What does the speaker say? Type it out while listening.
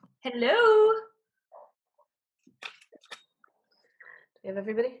Hello. Do you have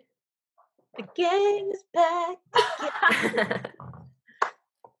everybody? The gang is back.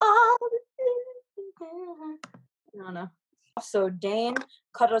 All the I don't know. So Dane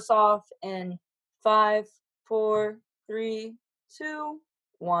cut us off in 5, 4, 3, 2,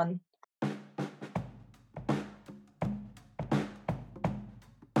 1.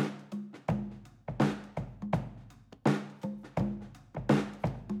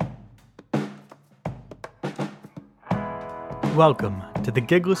 Welcome to the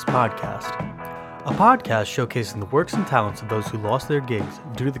Gigless Podcast, a podcast showcasing the works and talents of those who lost their gigs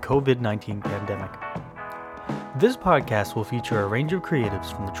due to the COVID-19 pandemic. This podcast will feature a range of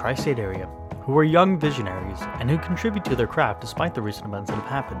creatives from the tri-state area who are young visionaries and who contribute to their craft despite the recent events that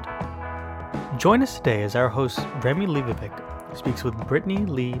have happened. Join us today as our host Remy Levovic speaks with Brittany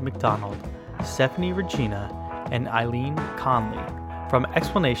Lee McDonald, Stephanie Regina, and Eileen Conley from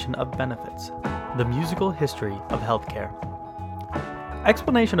Explanation of Benefits, the musical history of healthcare.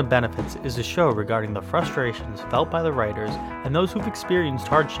 Explanation of Benefits is a show regarding the frustrations felt by the writers and those who've experienced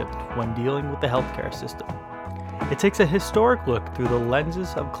hardship when dealing with the healthcare system. It takes a historic look through the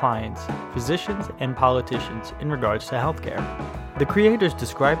lenses of clients, physicians, and politicians in regards to healthcare. The creators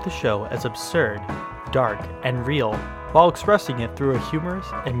describe the show as absurd, dark, and real while expressing it through a humorous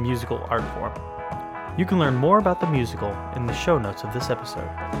and musical art form. You can learn more about the musical in the show notes of this episode.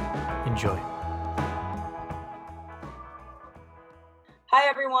 Enjoy. Hi,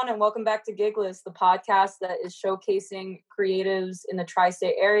 everyone, and welcome back to Gigless, the podcast that is showcasing creatives in the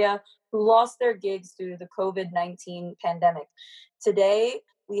tri-state area who lost their gigs due to the COVID-19 pandemic. Today,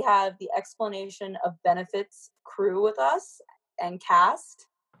 we have the Explanation of Benefits crew with us and cast,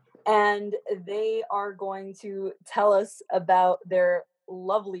 and they are going to tell us about their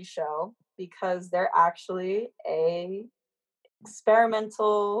lovely show because they're actually a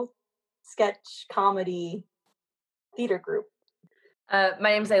experimental sketch comedy theater group.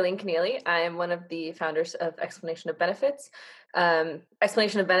 My name is Eileen Keneally. I am one of the founders of Explanation of Benefits.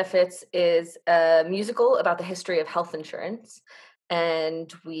 Explanation of Benefits is a musical about the history of health insurance,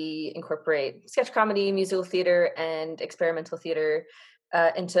 and we incorporate sketch comedy, musical theater, and experimental theater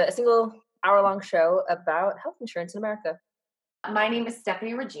into a single hour-long show about health insurance in America. My name is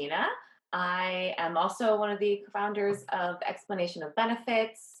Stephanie Regina. I am also one of the co-founders of Explanation of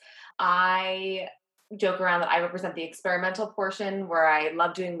Benefits. I joke around that I represent the experimental portion where I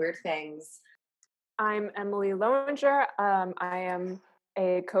love doing weird things. I'm Emily Lowinger. I am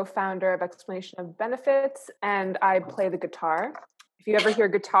a co-founder of Explanation of Benefits, and I play the guitar. If you ever hear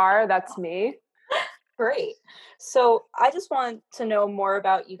guitar, that's me. Great. So I just want to know more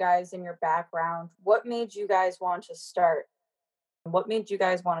about you guys and your background. What made you guys want to start? What made you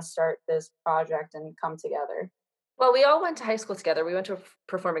guys want to start this project and come together? Well, we all went to high school together. We went to a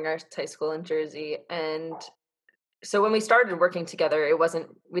performing arts high school in Jersey. And so when we started working together,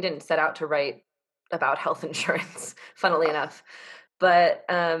 we didn't set out to write about health insurance, funnily enough. But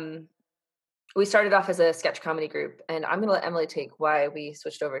we started off as a sketch comedy group. And I'm going to let Emily take why we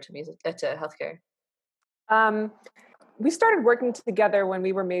switched over to music, to healthcare. We started working together when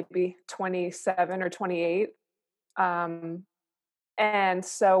we were maybe 27 or 28. And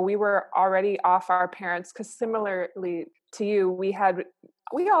so we were already off our parents because similarly to you, we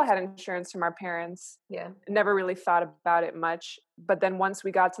all had insurance from our parents. Yeah. Never really thought about it much. But then once we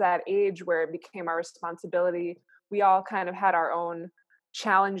got to that age where it became our responsibility, we all kind of had our own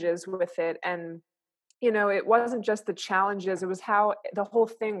challenges with it. And, it wasn't just the challenges, it was how the whole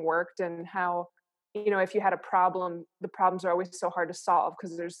thing worked and how, if you had a problem, the problems are always so hard to solve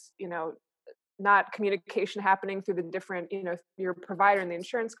because there's, not communication happening through the different, your provider and the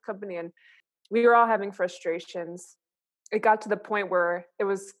insurance company. And we were all having frustrations. It got to the point where it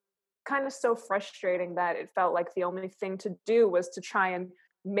was kind of so frustrating that it felt like the only thing to do was to try and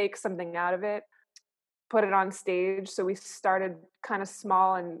make something out of it, put it on stage. So we started kind of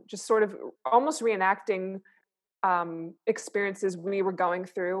small and just sort of almost reenacting experiences we were going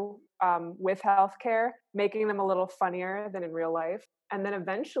through with healthcare, making them a little funnier than in real life. And then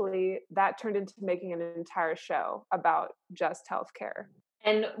eventually that turned into making an entire show about just healthcare.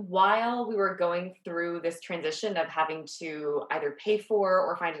 And while we were going through this transition of having to either pay for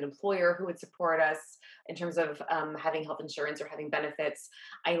or find an employer who would support us in terms of having health insurance or having benefits,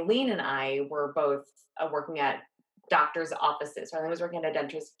 Eileen and I were both working at doctor's offices. So I was working at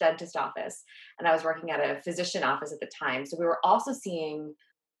a dentist office, and I was working at a physician office at the time. So we were also seeing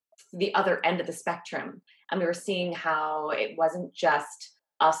the other end of the spectrum. And we were seeing how it wasn't just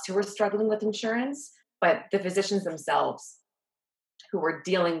us who were struggling with insurance, but the physicians themselves who were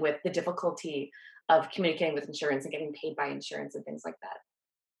dealing with the difficulty of communicating with insurance and getting paid by insurance and things like that.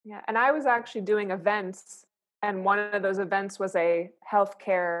 Yeah. And I was actually doing events, and one of those events was a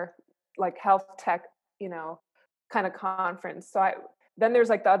healthcare, like health tech, you know, kind of conference. So then there's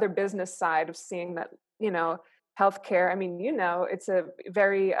like the other business side of seeing that, you know, healthcare, I mean, you know, it's a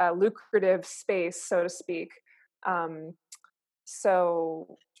very lucrative space, so to speak. Um,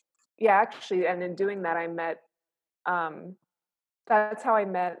 so yeah, actually, and in doing that, I met, um, that's how I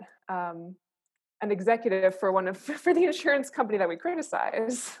met an executive for for the insurance company that we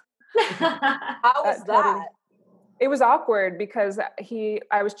criticize. How was Totally. that? It was awkward because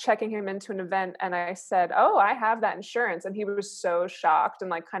I was checking him into an event and I said, "Oh, I have that insurance." And he was so shocked and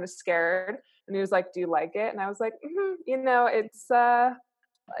like kind of scared. And he was like, "Do you like it?" And I was like, you know, it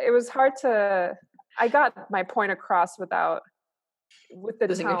was hard I got my point across with the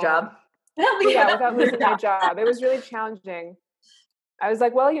Losing tone. your job. Yeah, without losing my job. It was really challenging. I was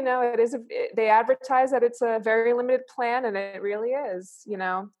like, well, you know, they advertise that it's a very limited plan, and it really is, you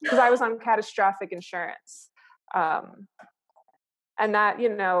know, because I was on catastrophic insurance. And that,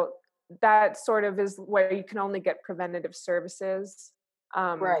 you know, that sort of is where you can only get preventative services.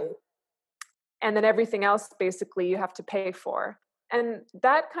 Right. And then everything else, basically, you have to pay for. And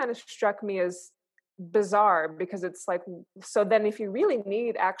that kind of struck me as bizarre because it's like, so then if you really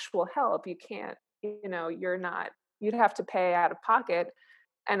need actual help, you can't, you know, you'd have to pay out of pocket.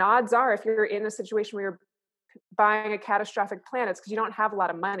 And odds are, if you're in a situation where you're buying a catastrophic plan, it's because you don't have a lot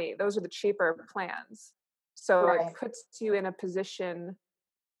of money. Those are the cheaper plans. So Right. it puts you in a position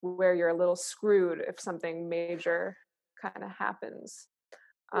where you're a little screwed if something major kind of happens.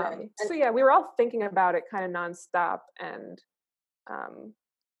 Right. So yeah, we were all thinking about it kind of nonstop, and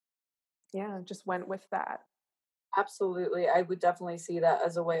yeah, just went with that. Absolutely. I would definitely see that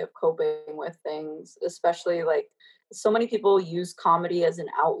as a way of coping with things, especially like so many people use comedy as an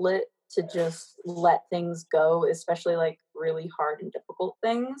outlet to just let things go, especially like really hard and difficult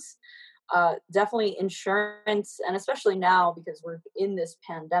things. Definitely insurance, and especially now because we're in this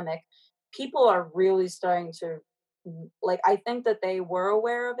pandemic, people are really starting to, like, I think that they were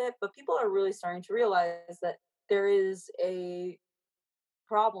aware of it, but people are really starting to realize that there is a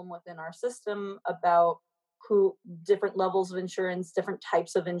problem within our system about who different levels of insurance, different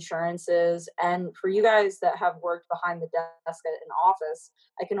types of insurances. And for you guys that have worked behind the desk at an office,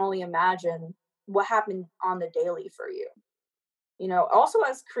 I can only imagine what happened on the daily for you. You know, also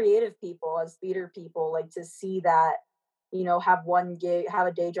as creative people, as theater people, like to see that, you know, have one gig, have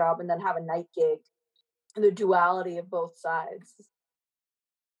a day job, and then have a night gig, and the duality of both sides.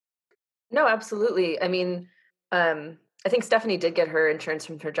 No, absolutely. I mean, I think Stephanie did get her insurance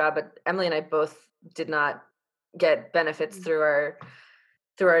from her job, but Emily and I both did not get benefits through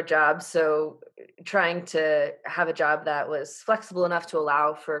our jobs. So trying to have a job that was flexible enough to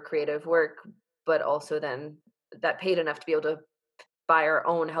allow for creative work, but also then that paid enough to be able to buy our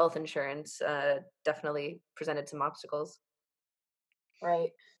own health insurance, definitely presented some obstacles.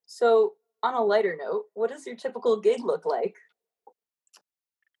 Right. So, on a lighter note, what does your typical gig look like?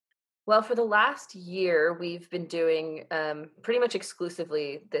 Well, for the last year, we've been doing pretty much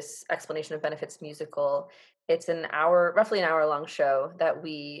exclusively this explanation of benefits musical. It's roughly an hour long show that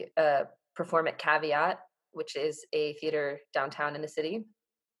we perform at Caveat, which is a theater downtown in the city.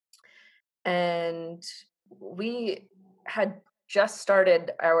 And we had just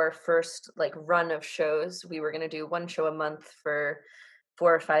started our first like run of shows. We were going to do one show a month for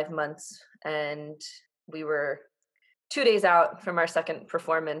 4 or 5 months, and we were 2 days out from our second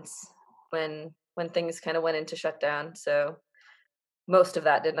performance when things kind of went into shutdown. So most of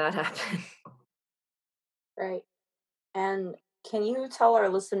that did not happen. Right. And can you tell our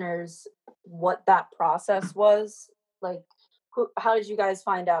listeners what that process was? Like, how did you guys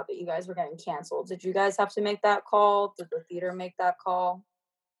find out that you guys were getting canceled? Did you guys have to make that call? Did the theater make that call?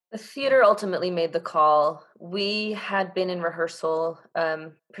 The theater ultimately made the call. We had been in rehearsal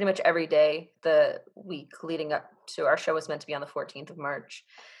pretty much every day the week leading up to our show was meant to be on the 14th of March.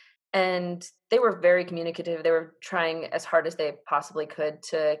 And they were very communicative. They were trying as hard as they possibly could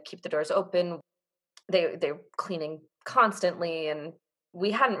to keep the doors open. They were cleaning constantly, and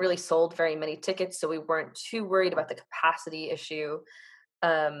we hadn't really sold very many tickets, so we weren't too worried about the capacity issue.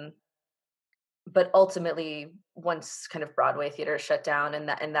 But ultimately, once kind of Broadway theater shut down and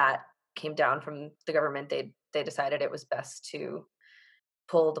that came down from the government, they decided it was best to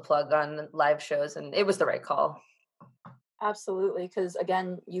pull the plug on live shows, and it was the right call. Absolutely, because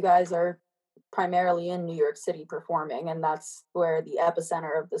again, you guys are primarily in New York City performing, and that's where the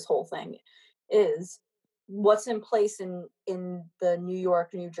epicenter of this whole thing is. What's in place in the New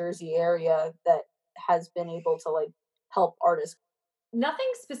York, New Jersey area that has been able to like help artists?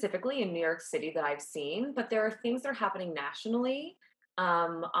 Nothing specifically in New York City that I've seen, but there are things that are happening nationally.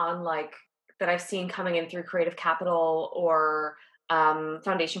 on like that I've seen coming in through Creative Capital or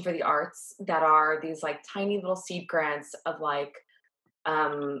Foundation for the Arts that are these like tiny little seed grants of like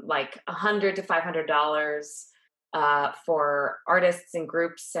 $100 to $500 for artists and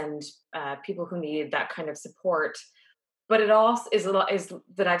groups and people who need that kind of support. But it also is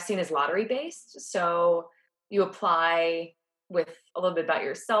that I've seen is lottery based. So you apply with a little bit about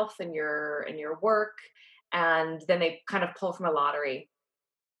yourself and your work, and then they kind of pull from a lottery,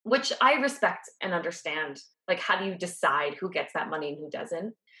 which I respect and understand. Like, how do you decide who gets that money and who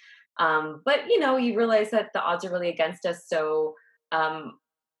doesn't? But you realize that the odds are really against us. So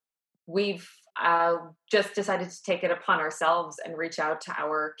we've just decided to take it upon ourselves and reach out to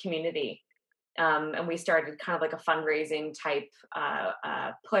our community. And we started kind of like a fundraising type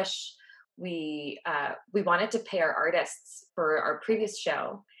push. We wanted to pay our artists for our previous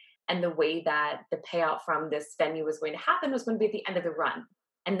show. And the way that the payout from this venue was going to happen was going to be at the end of the run.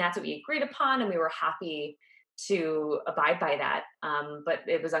 And that's what we agreed upon. And we were happy to abide by that. But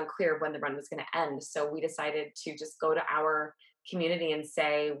it was unclear when the run was going to end. So we decided to just go to our community and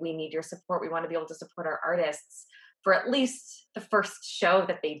say, we need your support. We want to be able to support our artists for at least the first show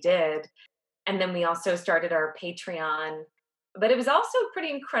that they did. And then we also started our Patreon. But it was also pretty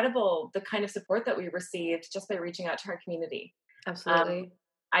incredible, the kind of support that we received just by reaching out to our community. Absolutely.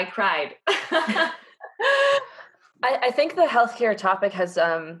 I cried. I think the healthcare topic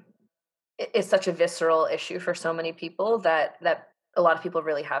is such a visceral issue for so many people that a lot of people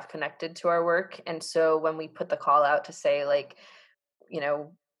really have connected to our work. And so when we put the call out to say, like,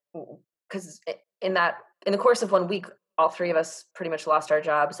 because in the course of 1 week, all three of us pretty much lost our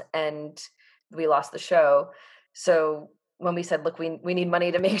jobs and we lost the show. So when we said, look, we need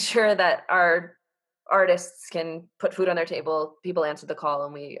money to make sure that our artists can put food on their table, people answered the call,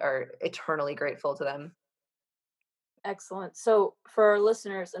 and we are eternally grateful to them. Excellent. So for our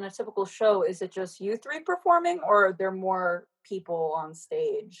listeners, in a typical show, is it just you three performing, or are there more people on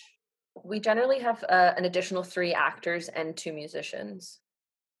stage? We generally have an additional 3 actors and 2 musicians.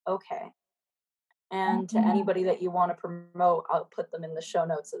 Okay. And to anybody that you want to promote, I'll put them in the show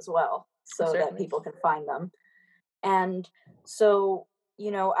notes as well, so that people can find them. And so,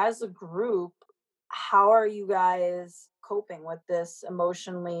 as a group, how are you guys coping with this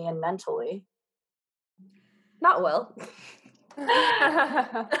emotionally and mentally? Not well.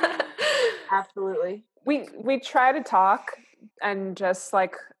 Absolutely. We try to talk and just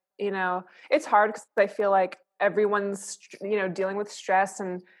like, it's hard because I feel like everyone's, dealing with stress,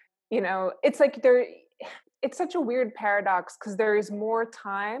 and, it's like it's such a weird paradox because there is more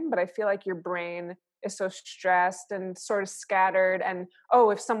time, but I feel like your brain is so stressed and sort of scattered. And,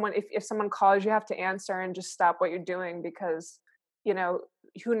 if someone calls, you have to answer and just stop what you're doing because,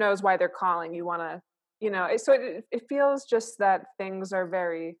 who knows why they're calling. You want to, so it feels just that things are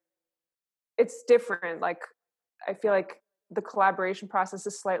it's different. Like, I feel like the collaboration process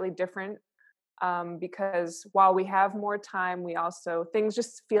is slightly different because while we have more time, things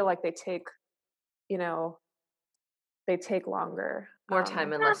just feel like they take longer. More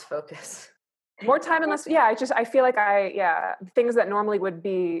time and less focus. More time and less. Yeah. I feel like things that normally would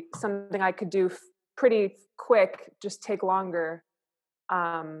be something I could do pretty quick just take longer.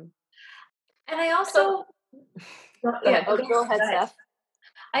 And I also, go ahead, Steph.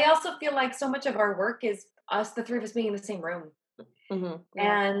 I also feel like so much of our work is us, the 3 of us, being in the same room. Mm-hmm.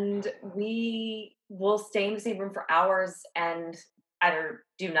 And we will stay in the same room for hours and either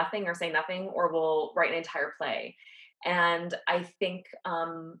do nothing or say nothing, or we'll write an entire play. And I think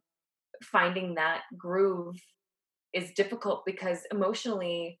finding that groove is difficult because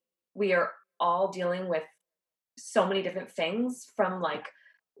emotionally we are all dealing with so many different things, from like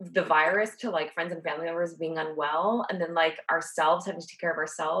the virus to like friends and family members being unwell, and then like ourselves having to take care of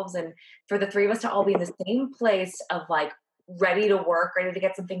ourselves. And for the 3 of us to all be in the same place of like ready to work, ready to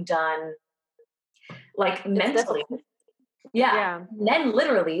get something done, like mentally. Yeah. And then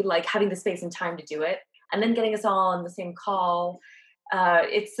literally like having the space and time to do it, and then getting us all on the same call.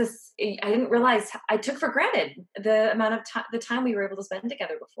 It's this, I didn't realize, I took for granted the amount of the time we were able to spend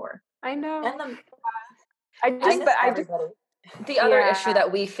together before. I know. And the other issue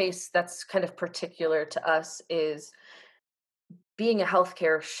that we face that's kind of particular to us is being a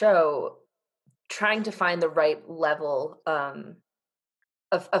healthcare show, trying to find the right level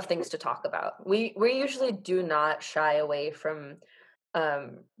of things to talk about. We usually do not shy away from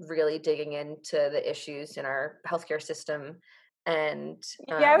really digging into the issues in our healthcare system. And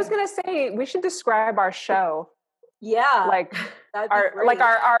I was gonna say we should describe our show. Yeah, like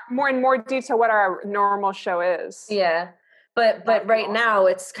our more in more detail what our normal show is. Yeah, but right now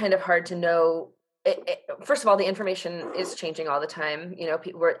it's kind of hard to know first of all, the information is changing all the time. You know,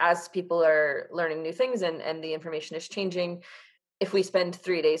 as people are learning new things and the information is changing. If we spend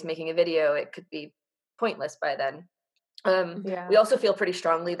 3 days making a video, it could be pointless by then. We also feel pretty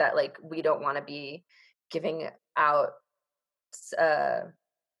strongly that like we don't want to be giving out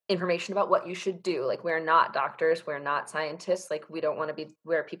information about what you should do. Like, we're not doctors, we're not scientists. Like, we don't want to be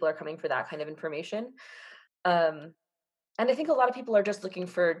where people are coming for that kind of information. And I think a lot of people are just looking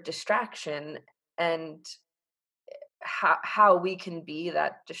for distraction, and how we can be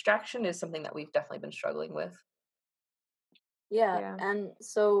that distraction is something that we've definitely been struggling with. Yeah. And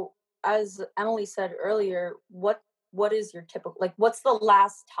so, as Emily said earlier, what is your typical, like, what's the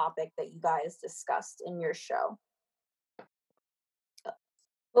last topic that you guys discussed in your show?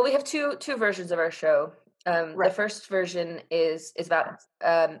 Well, we have two versions of our show. The first version is about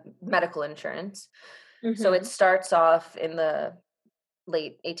medical insurance. So it starts off in the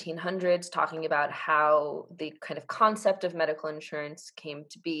late 1800s, talking about how the kind of concept of medical insurance came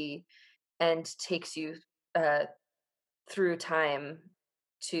to be, and takes you through time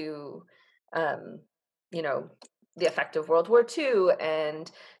to, you know, the effect of World War II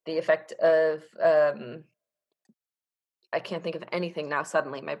and the effect of, I can't think of anything now.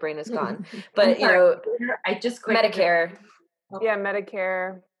 Suddenly my brain is gone, but you know, I just Medicare. Yeah.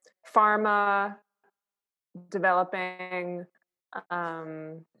 Medicare, pharma, developing,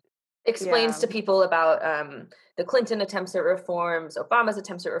 explains to people about the Clinton attempts at reforms, Obama's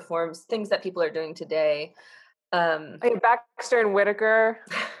attempts at reforms, things that people are doing today. Baxter and Whitaker,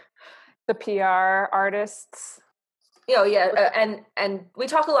 the PR artists. You know, yeah, and we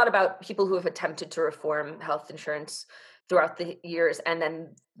talk a lot about people who have attempted to reform health insurance throughout the years, and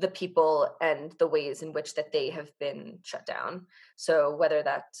then the people and the ways in which that they have been shut down. So whether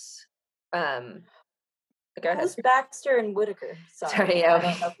that's go ahead. Who's Baxter and Whitaker? Sorry, I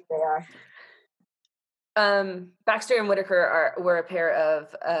don't know who they are. Baxter and Whitaker were a pair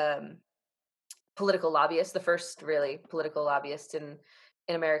of political lobbyists, the first really political lobbyists in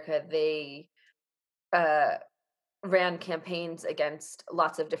America. They ran campaigns against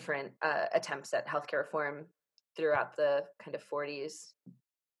lots of different attempts at healthcare reform throughout the kind of 40s.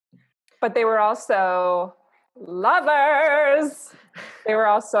 But they were also lovers. They were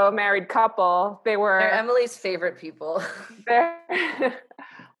also a married couple. They're Emily's favorite people. Because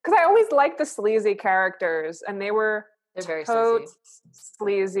I always liked the sleazy characters, and they're very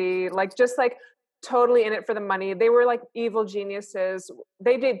sleazy, like just like totally in it for the money. They were like evil geniuses.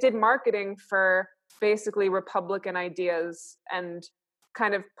 They did marketing for basically Republican ideas, and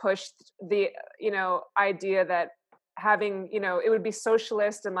kind of pushed the, you know, idea that having, you know, it would be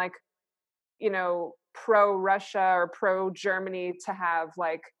socialist and like, you know, pro Russia or pro Germany to have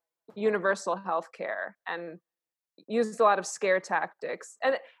like universal health care, and used a lot of scare tactics.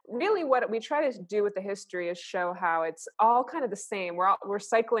 And really what we try to do with the history is show how it's all kind of the same. We're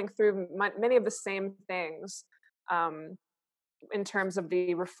cycling through many of the same things in terms of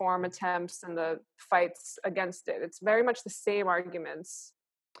the reform attempts and the fights against it. It's very much the same arguments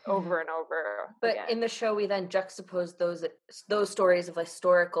over and over. But again. In the show, we then juxtapose those stories of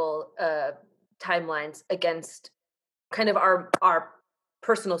historical timelines against kind of our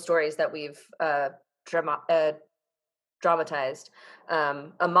personal stories that we've dramatized.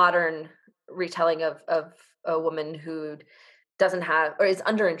 A modern retelling of a woman who doesn't have, or is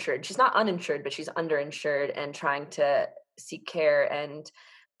underinsured. She's not uninsured, but she's underinsured and trying to seek care, and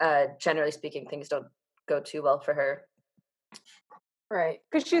generally speaking, things don't go too well for her. Right.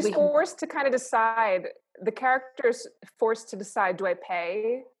 Because she's forced to kind of decide, the character's forced to decide, do I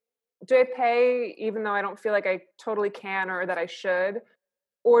pay even though I don't feel like I totally can or that I should?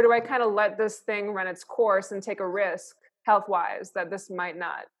 Or do I kind of let this thing run its course and take a risk health-wise that this might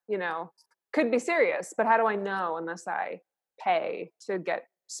not, you know, could be serious, but how do I know unless I pay to get,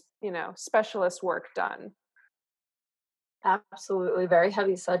 you know, specialist work done? Absolutely. Very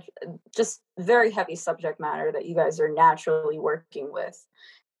heavy very heavy subject matter that you guys are naturally working with.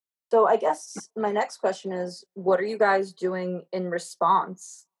 So I guess my next question is, what are you guys doing in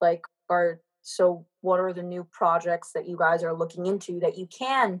response? Like, what are the new projects that you guys are looking into that you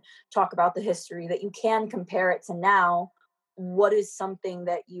can talk about the history, that you can compare it to now? What is something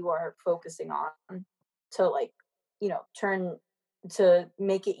that you are focusing on to, like, you know, to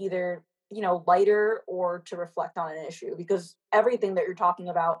make it either, you know, lighter or to reflect on an issue? Because everything that you're talking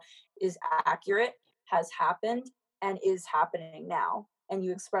about is accurate, has happened, and is happening now. And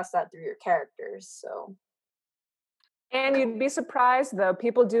you express that through your characters. So. And you'd be surprised, though,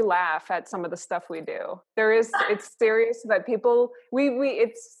 people do laugh at some of the stuff we do. It's serious that people,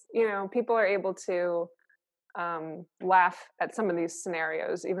 it's, you know, people are able to laugh at some of these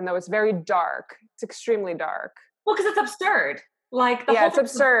scenarios, even though it's very dark. It's extremely dark. Well, because it's absurd. Like it's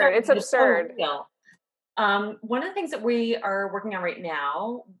absurd. It's absurd. One of the things that we are working on right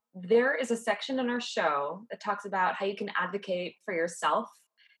now, there is a section in our show that talks about how you can advocate for yourself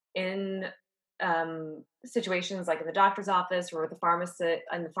in situations like in the doctor's office or the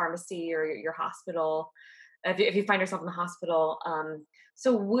pharmacy or your hospital. If you find yourself in the hospital.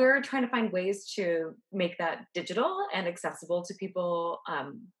 So we're trying to find ways to make that digital and accessible to people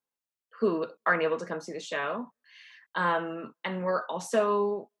who aren't able to come see the show. And we're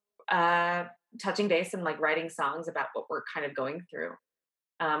also touching base and like writing songs about what we're kind of going through.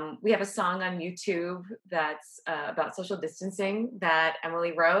 We have a song on YouTube that's about social distancing that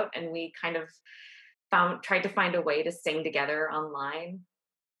Emily wrote, and we kind of tried to find a way to sing together online.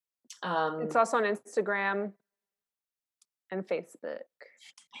 It's also on Instagram and Facebook.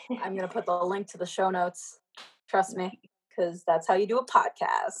 I'm going to put the link to the show notes. Trust me, because that's how you do a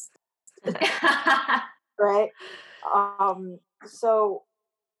podcast. Right? So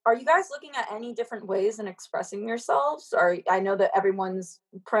are you guys looking at any different ways in expressing yourselves? Or I know that everyone's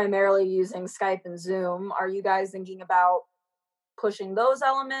primarily using Skype and Zoom. Are you guys thinking about pushing those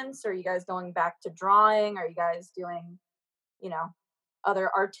elements? Are you guys going back to drawing? Are you guys doing,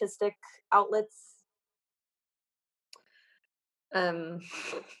 other artistic outlets?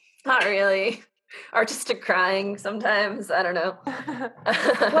 Not really. Artistic crying sometimes. I don't know.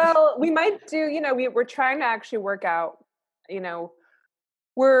 Well, we might do, we're trying to actually work out,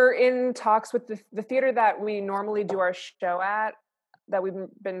 we're in talks with the theater that we normally do our show at, that we've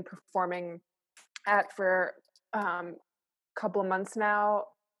been performing at for a couple of months now.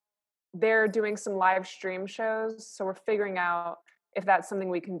 They're doing some live stream shows. So we're figuring out if that's something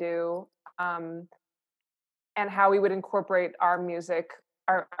we can do, and how we would incorporate our music,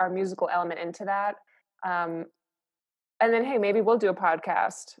 our musical element into that. And then, hey, maybe we'll do a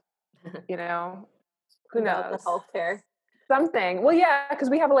podcast, who knows? The healthcare. Something. Well, yeah, because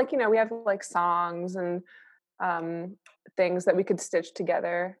we have we have songs and things that we could stitch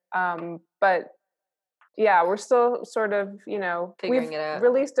together. But yeah, we're still sort of, figuring it out.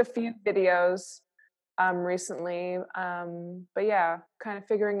 Released a few videos recently. But yeah, kind of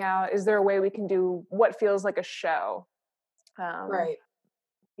figuring out, is there a way we can do what feels like a show? Right.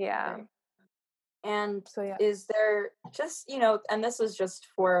 Yeah. Right. And so, yeah. Is there just, and this is just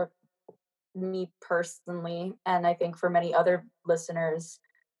for me personally, and I think for many other listeners,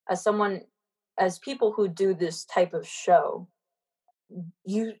 as people who do this type of show,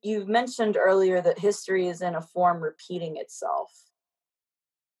 you mentioned earlier that history is in a form repeating itself.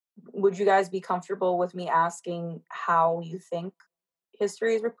 Would you guys be comfortable with me asking how you think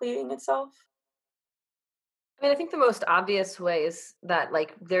history is repeating itself? I mean, I think the most obvious way is that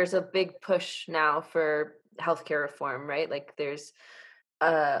there's a big push now for healthcare reform, right? There's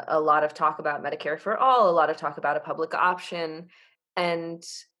a lot of talk about Medicare for all, a lot of talk about a public option. And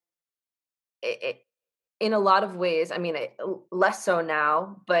in a lot of ways, I mean, less so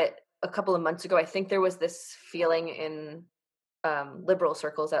now, but a couple of months ago, I think there was this feeling in liberal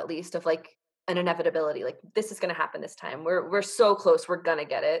circles, at least, of an inevitability, this is going to happen this time. We're so close, we're going to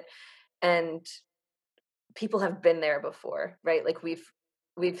get it. And people have been there before, right?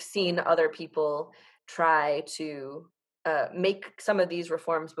 We've seen other people try to make some of these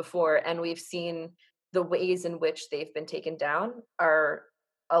reforms before, and we've seen the ways in which they've been taken down have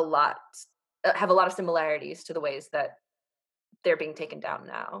a lot of similarities to the ways that they're being taken down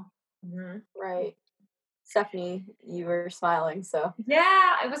now. Mm-hmm. Right. Stephanie, you were smiling, so.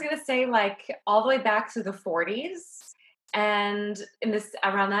 Yeah, I was going to say all the way back to the 40s. And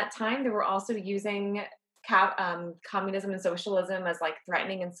around that time, they were also using communism and socialism as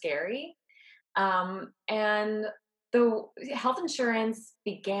threatening and scary. And the health insurance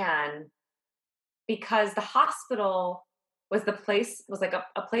began because the hospital was a place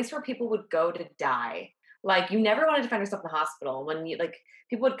where people would go to die. You never wanted to find yourself in the hospital when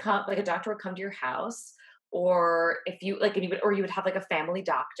people would come, a doctor would come to your house, or if you you would have a family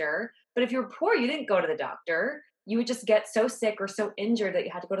doctor. But if you were poor, you didn't go to the doctor. You would just get so sick or so injured that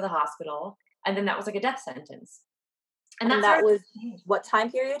you had to go to the hospital. And then that was a death sentence. And that was what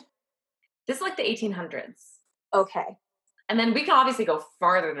time period? This is the 1800s. Okay. And then we can obviously go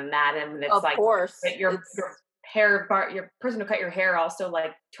farther than that. And it's of course. Your person who cut your hair also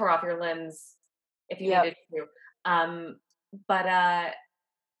tore off your limbs if you needed to. But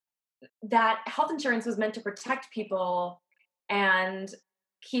that health insurance was meant to protect people and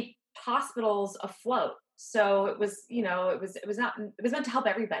keep hospitals afloat. So it was meant to help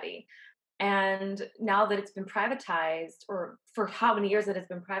everybody. And now that it's been privatized, or for how many years that it's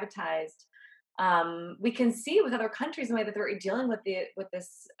been privatized, we can see with other countries the way that they're dealing with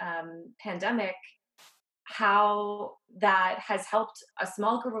this pandemic, how that has helped a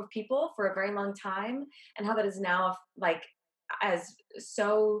small group of people for a very long time, and how that is now like as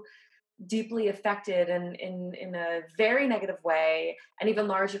so deeply affected and in a very negative way an even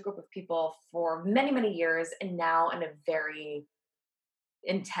larger group of people for many, many years, and now in a very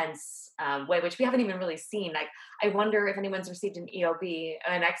intense way, which we haven't even really seen. Like, I wonder if anyone's received an EOB,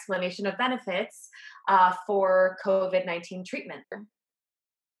 an explanation of benefits for COVID-19 treatment. Can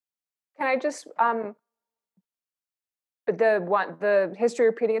I just the history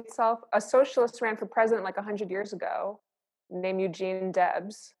repeating itself? A socialist ran for president like 100 years ago, named Eugene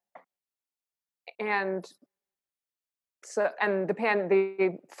Debs, and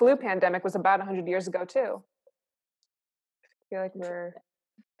the flu pandemic was about 100 years ago too. I feel like we're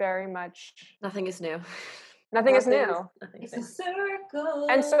very much nothing is new. Nothing is new. It's a circle.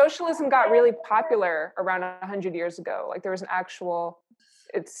 And socialism got really popular around 100 years ago. Like there was an actual,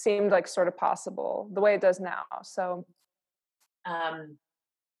 it seemed like sort of possible the way it does now. So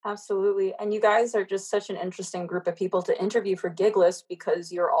absolutely. And you guys are just such an interesting group of people to interview for Gigless,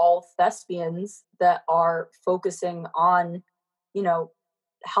 because you're all thespians that are focusing on, you know,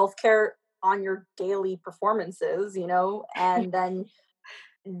 healthcare on your daily performances, you know, and then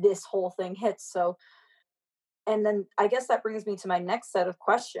this whole thing hits. So, and then I guess that brings me to my next set of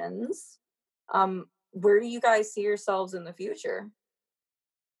questions. Where do you guys see yourselves in the future?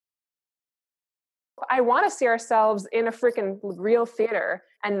 I want to see ourselves in a freaking real theater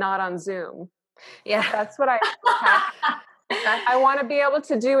and not on Zoom. Yeah. That's what I want to be able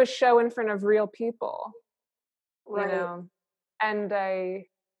to do a show in front of real people. Right. You know? And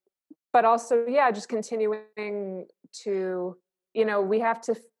but also, yeah, just continuing to, you know, we have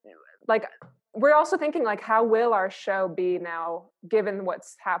to, like, we're also thinking, like, how will our show be now, given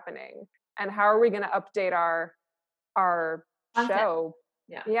what's happening? And how are we going to update our show?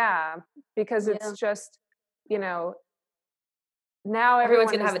 Yeah, because it's just, you know, now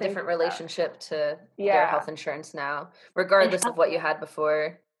everyone's going to have a different relationship to their health insurance now, regardless of what you had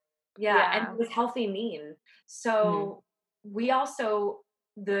before. And what does healthy mean? So we also,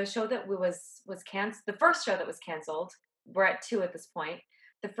 the show that was canceled, the first show that was canceled, we're at 2 at this point.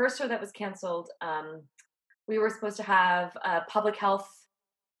 The first show that was canceled, we were supposed to have a public health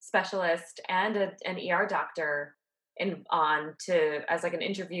specialist and an ER doctor as like an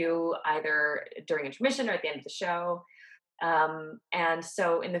interview, either during intermission or at the end of the show. And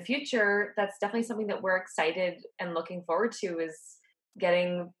so in the future, that's definitely something that we're excited and looking forward to, is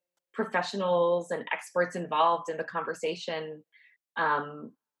getting professionals and experts involved in the conversation,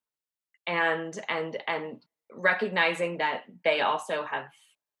 and recognizing that they also have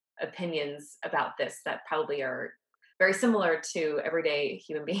opinions about this that probably are very similar to everyday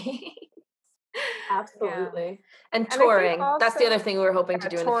human beings. Absolutely. Yeah. And touring, that's the other thing we were hoping to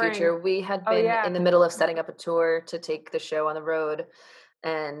do in the future. We had been in the middle of setting up a tour to take the show on the road,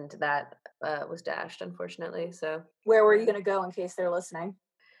 and that was dashed, unfortunately. So where were you going to go, in case they're listening?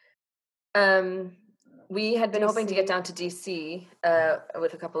 We had been hoping to get down to DC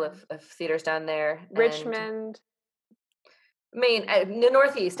with a couple of theaters down there. Richmond. Maine, the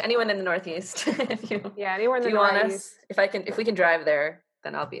Northeast. Anyone in the Northeast? Anywhere in the Northeast. If we can drive there,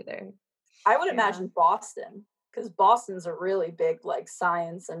 then I'll be there. I would imagine Boston, because Boston's a really big, like,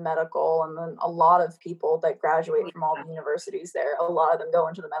 science and medical, and then a lot of people that graduate from all the universities there, a lot of them go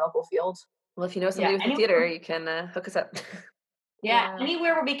into the medical field. Well, if you know somebody with a theater, you can hook us up.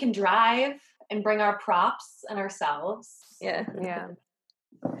 Anywhere where we can drive and bring our props and ourselves. Yeah.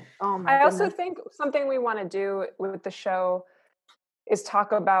 Oh my I also think something we want to do with the show is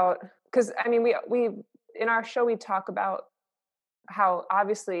talk about, because I mean, we in our show we talk about how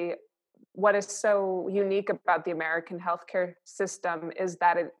obviously what is so unique about the American healthcare system is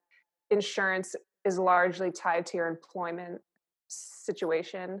that insurance is largely tied to your employment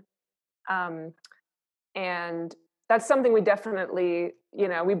situation, and that's something we definitely, you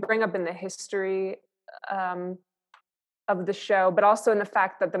know, we bring up in the history of the show, but also in the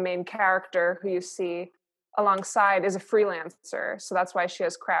fact that the main character who you see alongside is a freelancer. So that's why she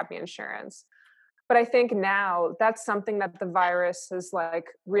has crappy insurance. But I think now that's something that the virus has, like,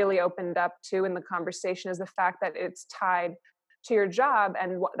 really opened up to in the conversation, is the fact that it's tied to your job.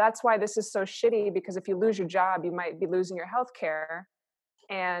 And that's why this is so shitty, because if you lose your job, you might be losing your health care.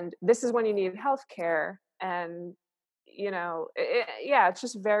 And this is when you need health care. And, you know, it's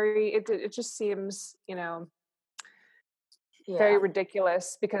just it just seems, you know, very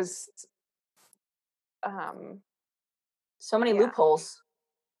ridiculous, because so many loopholes.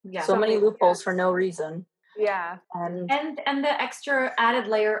 So many loopholes for no reason. Yeah. And the extra added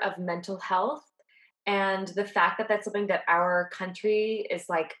layer of mental health, and the fact that that's something that our country is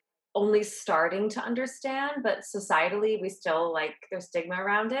like only starting to understand, but societally we still like there's stigma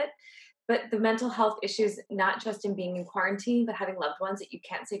around it. But the mental health issues, not just in being in quarantine, but having loved ones that you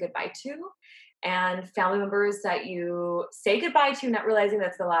can't say goodbye to, and family members that you say goodbye to, not realizing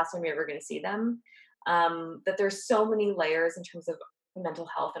that's the last time you're ever going to see them. That there's so many layers in terms of mental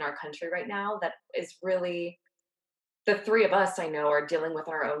health in our country right now that is really, the three of us I know are dealing with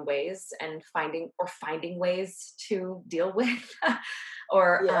our own ways and finding ways to deal with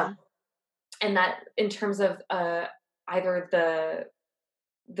or and that in terms of either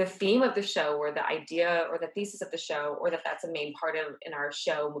the theme of the show or the idea or the thesis of the show, or that's a main part of in our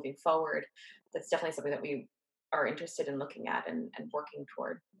show moving forward, that's definitely something that we are interested in looking at and working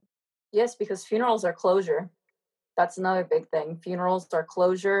toward. Yes, because funerals are closure. That's another big thing. Funerals are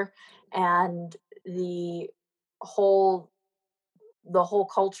closure, and the whole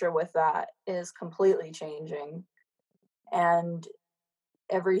culture with that is completely changing, and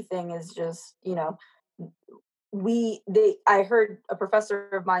everything is just, I heard a professor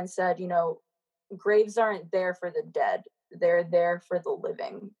of mine said, graves aren't there for the dead, they're there for the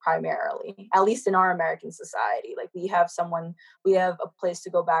living primarily, at least in our American society. Like we have a place to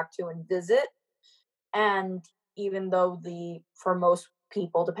go back to and visit. And even though for most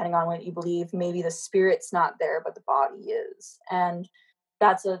people, depending on what you believe, maybe the spirit's not there, but the body is. And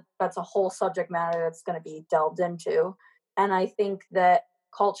that's a whole subject matter that's going to be delved into. And I think that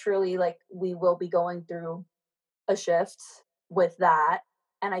culturally, like, we will be going through a shift with that.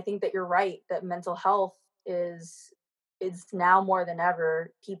 And I think that you're right, that mental health is now more than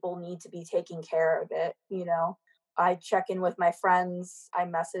ever, people need to be taking care of it. I check in with my friends, I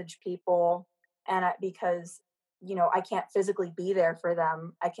message people, and because I can't physically be there for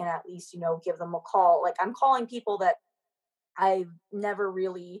them, I can at least give them a call. Like, I'm calling people that I've never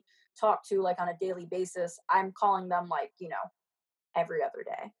really talked to like on a daily basis. I'm calling them like every other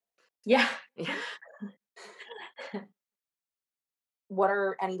day. Yeah. What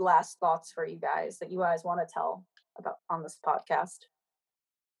are any last thoughts for you guys that you guys want to tell about on this podcast?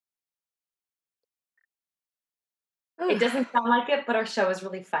 It doesn't sound like it, but our show is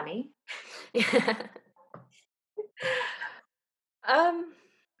really funny.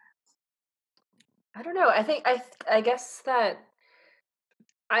 I don't know. I guess that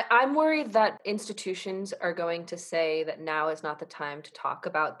I'm worried that institutions are going to say that now is not the time to talk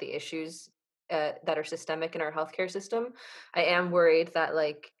about the issues that are systemic in our healthcare system. I am worried that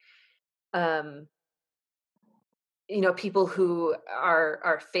people who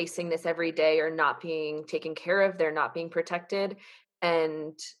are facing this every day are not being taken care of. They're not being protected,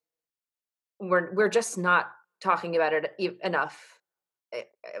 and we're just not talking about it enough.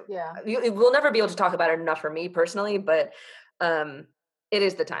 Yeah, we'll never be able to talk about it enough for me personally, but it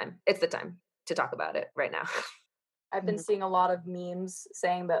is the time. It's the time to talk about it right now. I've been seeing a lot of memes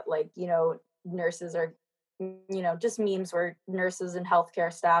saying that, nurses are, just memes where nurses and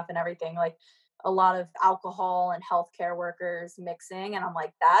healthcare staff and everything, like a lot of alcohol and healthcare workers mixing. And I'm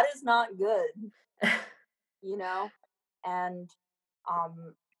like, that is not good, and,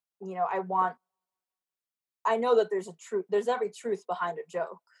 I know that there's every truth behind a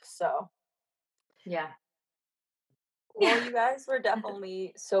joke. So, yeah. Well, you guys were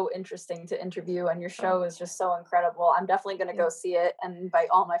definitely so interesting to interview, and your show is just so incredible. I'm definitely going to go see it and invite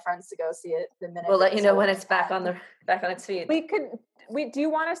all my friends to go see it the minute. We'll let you know when it's back on its feet. Do you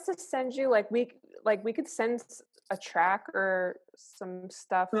want us to send you we could send a track or some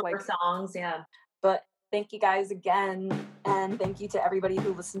stuff like songs, yeah. But thank you guys again, and thank you to everybody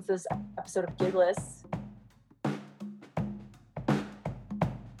who listened to this episode of Gigless.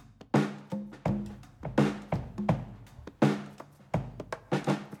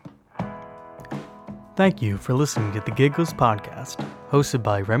 Thank you for listening to the Gigless Podcast, hosted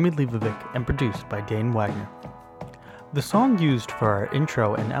by Remy Levovic and produced by Dane Wagner. The song used for our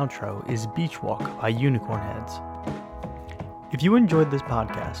intro and outro is Beach Walk by Unicorn Heads. If you enjoyed this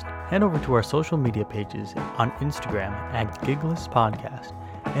podcast, head over to our social media pages on Instagram at Gigless Podcast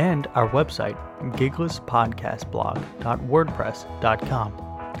and our website,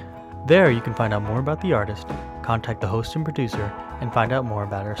 giglesspodcastblog.wordpress.com. There you can find out more about the artist, contact the host and producer, and find out more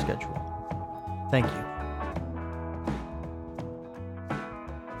about our schedule. Thank you.